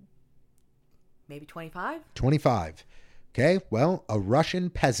maybe 25. 25. Okay, well, a Russian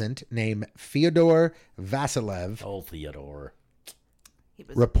peasant named Fyodor Vasilev Oh, Theodore. He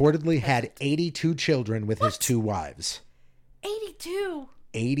was reportedly had 82 children with his 2 wives. 82.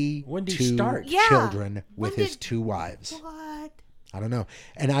 82 When did he start? Yeah. children with When his did- 2 wives. What? I don't know.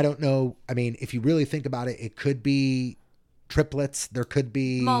 And I don't know. I mean, if you really think about it, it could be triplets. There could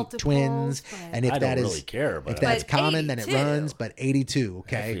be Multiples, twins. but- And if I that don't is really care, but if that's But common, then it 82. runs. But 82, I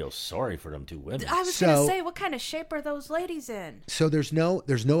okay. feel sorry for them 2 women. I was So- going to say, what kind of shape are those ladies in? So there's no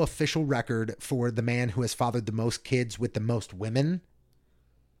official record for the man who has fathered the most kids with the most women.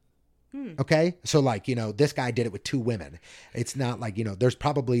 Okay, so like this guy did it with 2 women. It's not like there's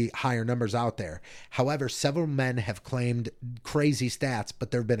probably higher numbers out there. However, several men have claimed crazy stats,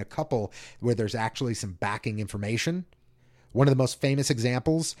 but there have been a couple where there's actually some backing information. One of the most famous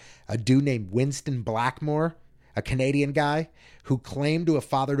examples, a dude named Winston Blackmore, a Canadian guy who claimed to have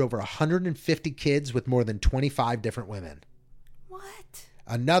fathered over 150 kids with more than 25 different women. What?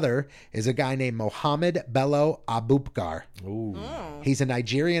 Another is a guy named Mohammed Bello Abubakar. Ooh. He's a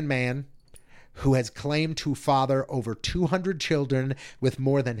Nigerian man who has claimed to father over 200 children with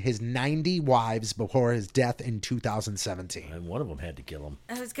more than his 90 wives before his death in 2017. And one of them had to kill him.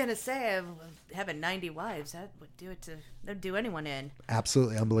 I was going to say, having 90 wives, that would that'd do anyone in.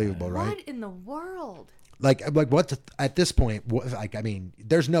 Absolutely unbelievable, right? What in the world? Like what at this point, I mean,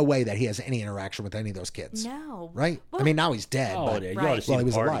 there's no way that he has any interaction with any of those kids. No. Right? Well, I mean, now he's dead, Oh, but you right. ought to see Well, he the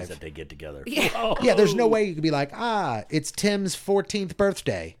was parties alive. that they get together. Yeah. Oh. yeah, there's no way you could be like, it's Tim's 14th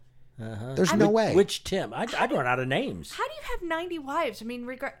birthday. There's no way. Which Tim? I'd run out of names. How do you have 90 wives? I mean,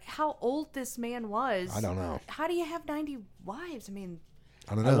 how old this man was. I don't know. How do you have 90 wives? I mean,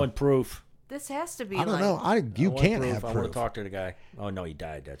 I don't I know. want proof. this has to be I don't like... know. You I want can't proof. have I want proof. to talk to the guy. Oh, no, he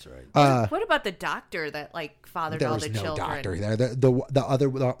died. That's right. What about the doctor that like fathered There all was the no children? doctor there.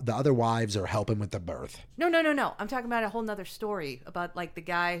 The other wives are helping with the birth. No. I'm talking about a whole nother story about like the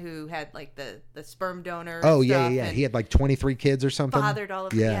guy who had like the sperm donor. Oh, stuff yeah. and He had like 23 kids or something. fathered all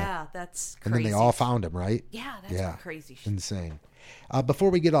of them. Yeah, that's crazy. And then they all found him, right? Yeah, that's crazy shit. Insane. Before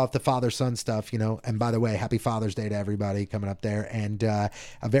we get off the father-son stuff, and by the way, happy Father's Day to everybody coming up there. And a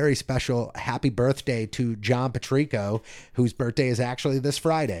very special happy birthday to John Patrico, whose birthday is actually this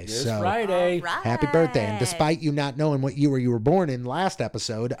Friday. This so Friday. All right. happy birthday. And despite you not knowing what year you were born in last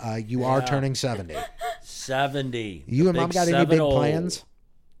episode, you are turning 70. 70. You and Mom got any big 70. plans?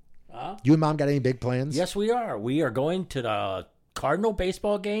 You and Mom got any big plans? Yes, we are. We are going to the Cardinal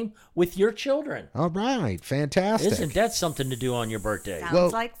baseball game with your children. All right. Fantastic. Isn't that something to do on your birthday?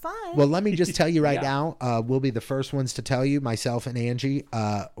 Sounds like fun. Well, let me just tell you right Yeah. now, we'll be the first ones to tell you, myself and Angie,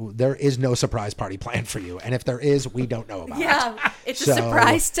 there is no surprise party planned for you. And if there is, we don't know about it. yeah, it's So- a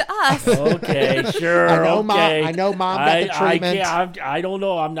surprise to us. Okay, sure. I know, okay. Mom got the treatment. I don't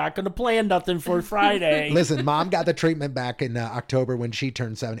know. I'm not going to plan nothing for Friday. Listen, Mom got the treatment back in October when she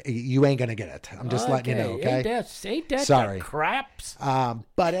turned 70. You ain't going to get it. I'm just letting you know, okay? Ain't that Sorry. the craps?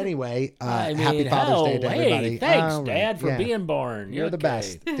 But anyway, I mean, happy Father's Day to hey, everybody. thanks, All right, Dad, for yeah. being born. You're the Okay.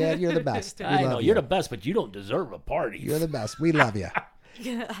 best. Dad, you're the best. We I love know, you. you're the best, but you don't deserve a party. You're the best. We love you.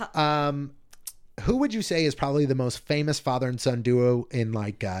 Who would you say is probably the most famous father and son duo in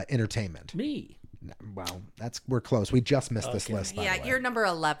like entertainment? Me. Well, we're close. We just missed this list. By the Yeah, way. you're number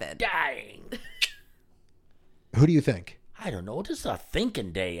 11. Dang. Who do you think? I don't know. This is a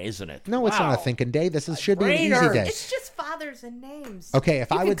thinking day, isn't it? No, it's not a Wow. thinking day. Should be an easy brainer. day. It's just fathers and names. Okay,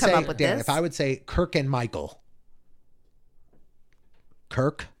 if You I can would come say, up with Dan, this. if I would say Kirk and Michael.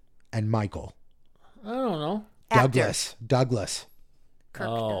 Kirk and Michael. I don't know. Actor. Douglas. Kirk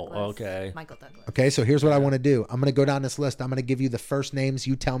Oh, Douglas, okay. Michael Douglas. Okay, so here's what I want to do. I'm going to go down this list. I'm going to give you the first names.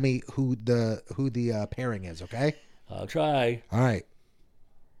 You tell me who the pairing is, okay? I'll try. All right.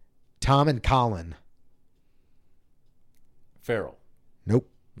 Tom and Colin. Farrell. Nope.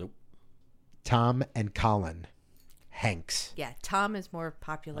 Nope. Tom and Colin. Hanks. Yeah, Tom is more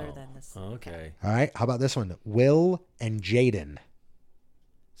popular than this. Okay. All right, how about this one? Will and Jaden.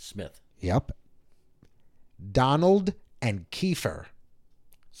 Smith. Yep. Donald and Kiefer.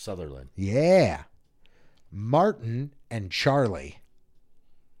 Sutherland. Yeah. Martin and Charlie.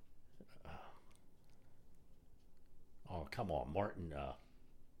 Oh, come on, Martin.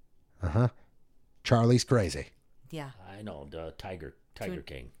 Charlie's crazy. Yeah. I know, the Tiger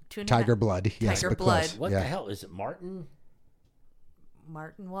King. Two and a Tiger half. Blood. Yes, Tiger but Blood. close. What Yeah. the hell? Is it Martin?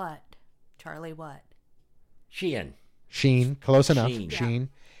 Martin what? Charlie what? Sheehan. Sheen. Close enough. Sheen. Sheen.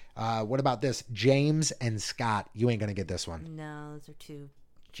 What about this? James and Scott. You ain't going to get this one. No, those are two.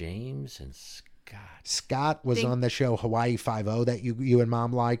 James and Scott. Scott was on the show Hawaii Five-0 that you and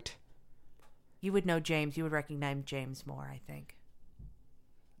Mom liked. You would know James. You would recognize James more, I think.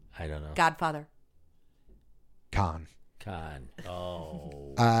 I don't know. Godfather. Con.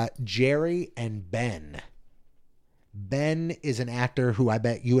 Oh. Jerry and Ben. Ben is an actor who I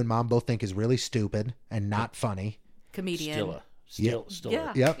bet you and Mom both think is really stupid and not funny. Comedian. Still.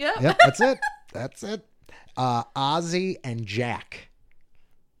 Yeah. Yep. Yep. Yep. That's it. That's it. Ozzy and Jack.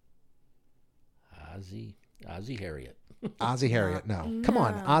 Ozzy Harriet. Ozzy Harriet. No. Come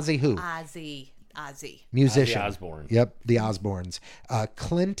on. Ozzy who? Ozzy. Musician. Ozzy Osbourne. Yep. The Osbournes.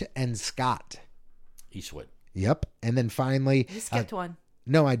 Clint and Scott. Eastwood. Yep. And then finally. You skipped one.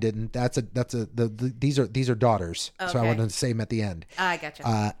 No, I didn't. These are daughters. So I Okay. wanted to say them at the end. I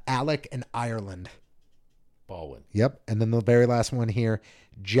gotcha. Alec and Ireland. Baldwin. Yep. And then the very last one here,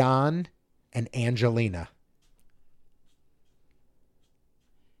 John and Angelina.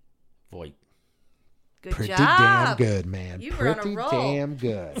 Voight. Good Pretty job. damn good, man. You were on a Pretty roll. damn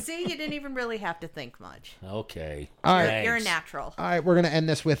good. See, you didn't even really have to think much. Okay. All right. You're a Thanks. natural. All right, we're gonna end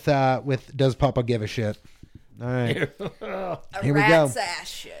this with Does Papa Give a Shit? All right. A Here we rat's go. ass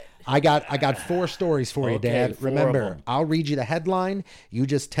shit. I got 4 stories for you, Okay, Dad. 4 of Remember, them. I'll read you the headline. You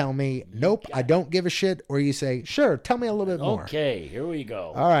just tell me, nope, I don't give a shit, or you say, sure, tell me a little bit more. Okay, here we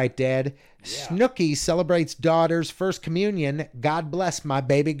go. All right, Dad. Snooki celebrates daughter's first communion. God bless my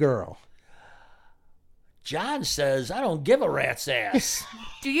baby girl. John says, I don't give a rat's ass.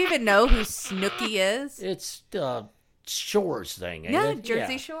 Do you even know who Snooki is? It's the Shores thing, ain't No, it?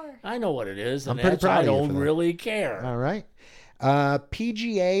 Jersey Yeah. Shore. I know what it is, and I'm pretty that's, proud I of you don't for that. really care. All right.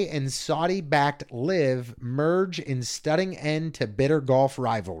 PGA and Saudi-backed Live merge in stunning end to bitter golf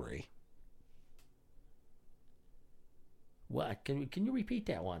rivalry. What? Can you repeat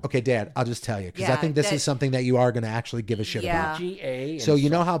that one? Okay, Dad, I'll just tell you because I Yeah, think this that- is something that you are going to actually give a shit Yeah. about. PGA. And So you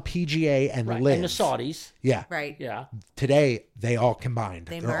know how PGA and right, Live, and the Saudis. yeah, Right. Yeah. today they all combined.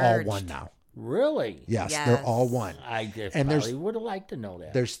 They They're all merged. one now. Really? Yes, Yes. they're all one. I did, And there's- probably would have liked to know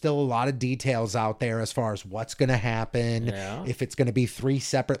that. There's still a lot of details out there as far as what's going to happen. Yeah. If it's going to be 3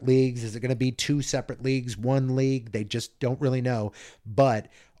 separate leagues, is it going to be 2 separate leagues, 1 league? They just don't really know. But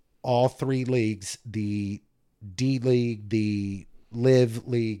all 3 leagues, the D League, the Live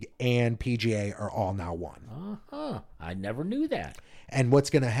League, and PGA are all now one. Uh-huh. I never knew that. And what's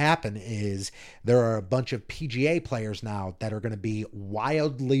going to happen is there are a bunch of PGA players now that are going to be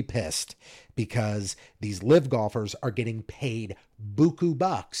wildly pissed because these live golfers are getting paid buku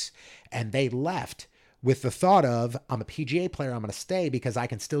bucks. And they left with the thought of, I'm a PGA player, I'm going to stay because I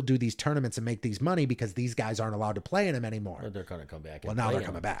can still do these tournaments and make these money because these guys aren't allowed to play in them anymore. Or they're going to come back. Well, and now play they're them.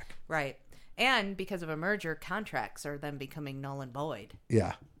 coming back. Right. And because of a merger, contracts are then becoming null and void.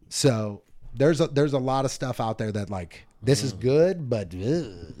 Yeah. So there's a lot of stuff out there that like, this is good, but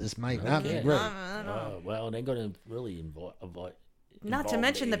this might not be Okay. great. Well, they're going to really Not to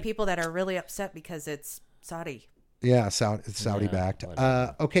mention the people that are really upset because it's Saudi. Yeah, it's Saudi backed.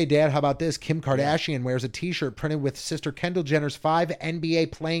 Okay, Dad, how about this? Kim Kardashian wears a T-shirt printed with sister Kendall Jenner's 5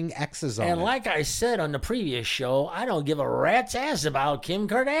 NBA playing X's on And it. like I said on the previous show, I don't give a rat's ass about Kim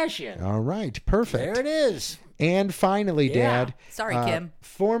Kardashian. All right, perfect. There it is. And finally, Yeah. Dad. Sorry, Kim.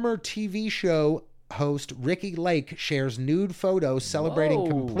 Former TV show host Ricky Lake shares nude photos celebrating Whoa.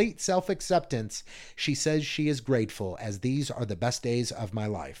 complete self-acceptance. She says she is grateful as these are the best days of my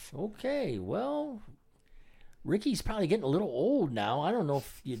life. Okay, well, Ricky's probably getting a little old now. I don't know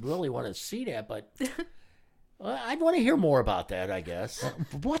if you'd really want to see that, but I'd want to hear more about that, I guess.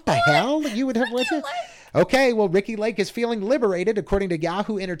 What the hell? You would have with it? Okay, well, Ricky Lake is feeling liberated, according to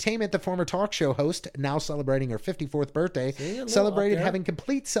Yahoo Entertainment. The former talk show host, now celebrating her 54th birthday, See, a little celebrated up there. having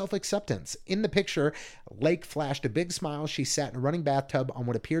complete self-acceptance. In the picture, Lake flashed a big smile. She sat in a running bathtub on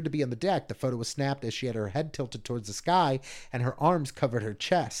what appeared to be on the deck. The photo was snapped as she had her head tilted towards the sky and her arms covered her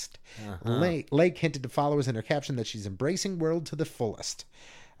chest. Lake hinted to followers in her caption that she's embracing world to the fullest.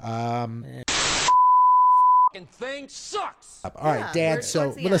 Thing sucks. All right, Dad. where's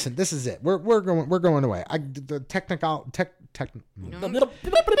So the listen, this is it. We're going away. The technical.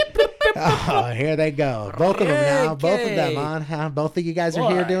 Oh, here they go. Both of them now. Both of them on. Huh? Both of you guys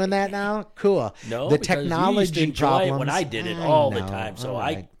are here Boy. doing that now. Cool. No, the because we used to technology enjoy problems. it when I did it all the know. time, so All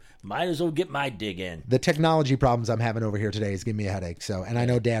I right. might as well get my dig in. The technology problems I'm having over here today is giving me a headache. So, and I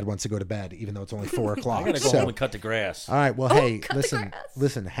know Dad wants to go to bed, even though it's only 4 o'clock. I gotta go so, home and cut the grass. all right. Well, hey, cut the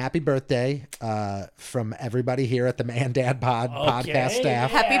listen, grass. happy birthday from everybody here at the Man Dad podcast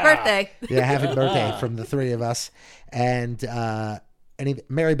staff. Happy birthday. Yeah, happy birthday from the 3 of us. And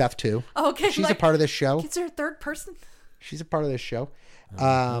Mary Beth, too. Okay. She's a part of this show. Is there a third person? She's a part of this show.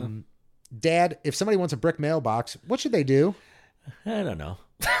 Dad, if somebody wants a brick mailbox, what should they do? I don't know.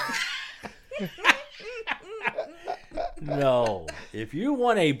 No. If you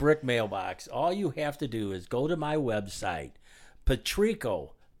want a brick mailbox, all you have to do is go to my website,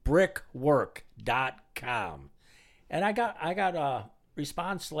 patricobrickwork.com. And I got a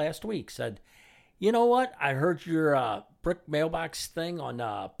response last week. Said, you know what? I heard your brick mailbox thing on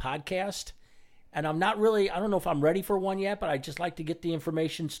podcast. And I don't know if I'm ready for one yet, but I'd just like to get the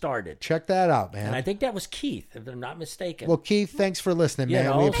information started. Check that out, man. And I think that was Keith, if I'm not mistaken. Well, Keith, thanks for listening, You man.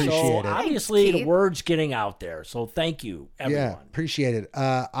 know, We appreciate so it. obviously Thanks, the Keith. word's getting out there. So thank you, everyone. Yeah, appreciate it.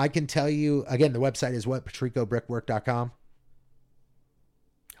 I can tell you, again, the website is what? patricobrickwork.com.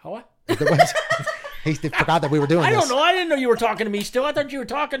 What? The website, he forgot that we were doing I this. don't know. I didn't know you were talking to me still. I thought you were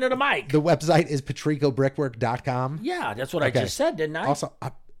talking to the mic. The website is patricobrickwork.com. Yeah, that's what Okay. I just said, didn't I? Also,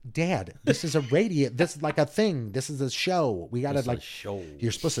 Dad, this is a radio. This is like a thing. This is a show. We got to It's a like. show.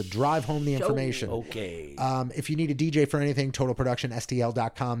 You're supposed to drive home the information. Okay. If you need a DJ for anything,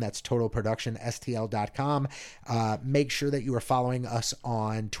 totalproductionstl.com. That's totalproductionstl.com. Make sure that you are following us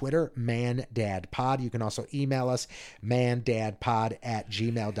on Twitter, ManDadPod. You can also email us,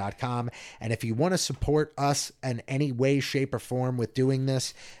 mandadpod@gmail.com. And if you want to support us in any way, shape, or form with doing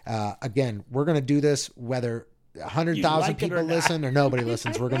this, again, we're going to do this whether 100,000 You like it people or not. listen or nobody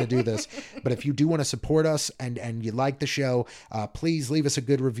listens. We're going to do this. But if you do want to support us and you like the show, please leave us a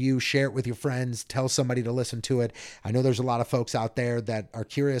good review, share it with your friends, tell somebody to listen to it. I know there's a lot of folks out there that are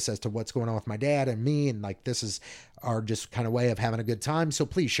curious as to what's going on with my dad and me, and like this is our just kind of way of having a good time. So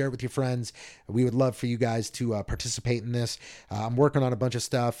please share it with your friends. We would love for you guys to participate in this. I'm working on a bunch of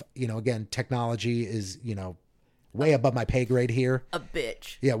stuff. You know, again, technology is, way above my pay grade here. A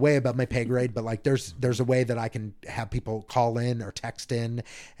bitch. Yeah, way above my pay grade, but like there's a way that I can have people call in or text in,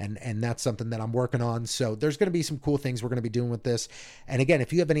 and that's something that I'm working on. So there's going to be some cool things we're going to be doing with this. And again,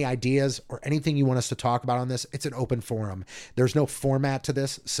 if you have any ideas or anything you want us to talk about on this, it's an open forum. There's no format to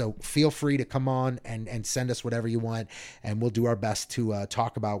this, so feel free to come on and send us whatever you want, and we'll do our best to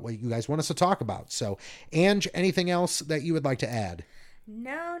talk about what you guys want us to talk about. So, Ange, anything else that you would like to add?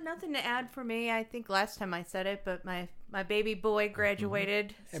 No, nothing to add for me. I think last time I said it, but my baby boy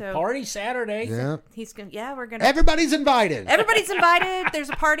graduated. So Party Saturday. Yeah. he's gonna. Yeah, we're gonna. Everybody's invited. Everybody's invited. There's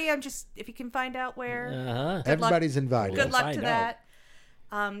a party. I'm just, if you can find out where. Uh-huh. Everybody's invited. Good luck Find to out.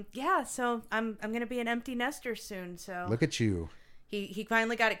 that. Yeah. So I'm gonna be an empty nester soon. So Look at you. he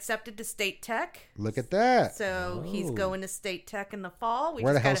finally got accepted to State Tech. Look at that. So he's going to State Tech in the fall.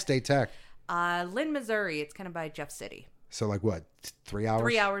 Where the hell State Tech? Lynn, Missouri. It's kind of by Jeff City. So like what? 3 hours?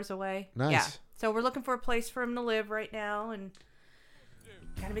 3 hours away. Nice. Yeah. So we're looking for a place for him to live right now, and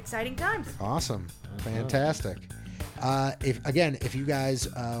kind of exciting times. Awesome. Fantastic. If you guys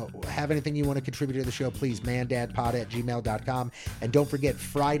have anything you want to contribute to the show, please mandadpod@gmail.com. And don't forget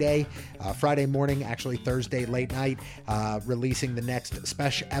Friday morning, actually Thursday late night, releasing the next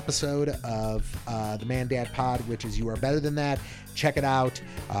special episode of the Man Dad Pod, which is You Are Better Than That. Check it out.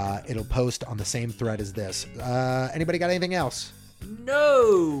 It'll post on the same thread as this. Anybody got anything else?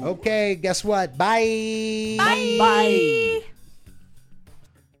 No. Okay, guess what? Bye. Bye.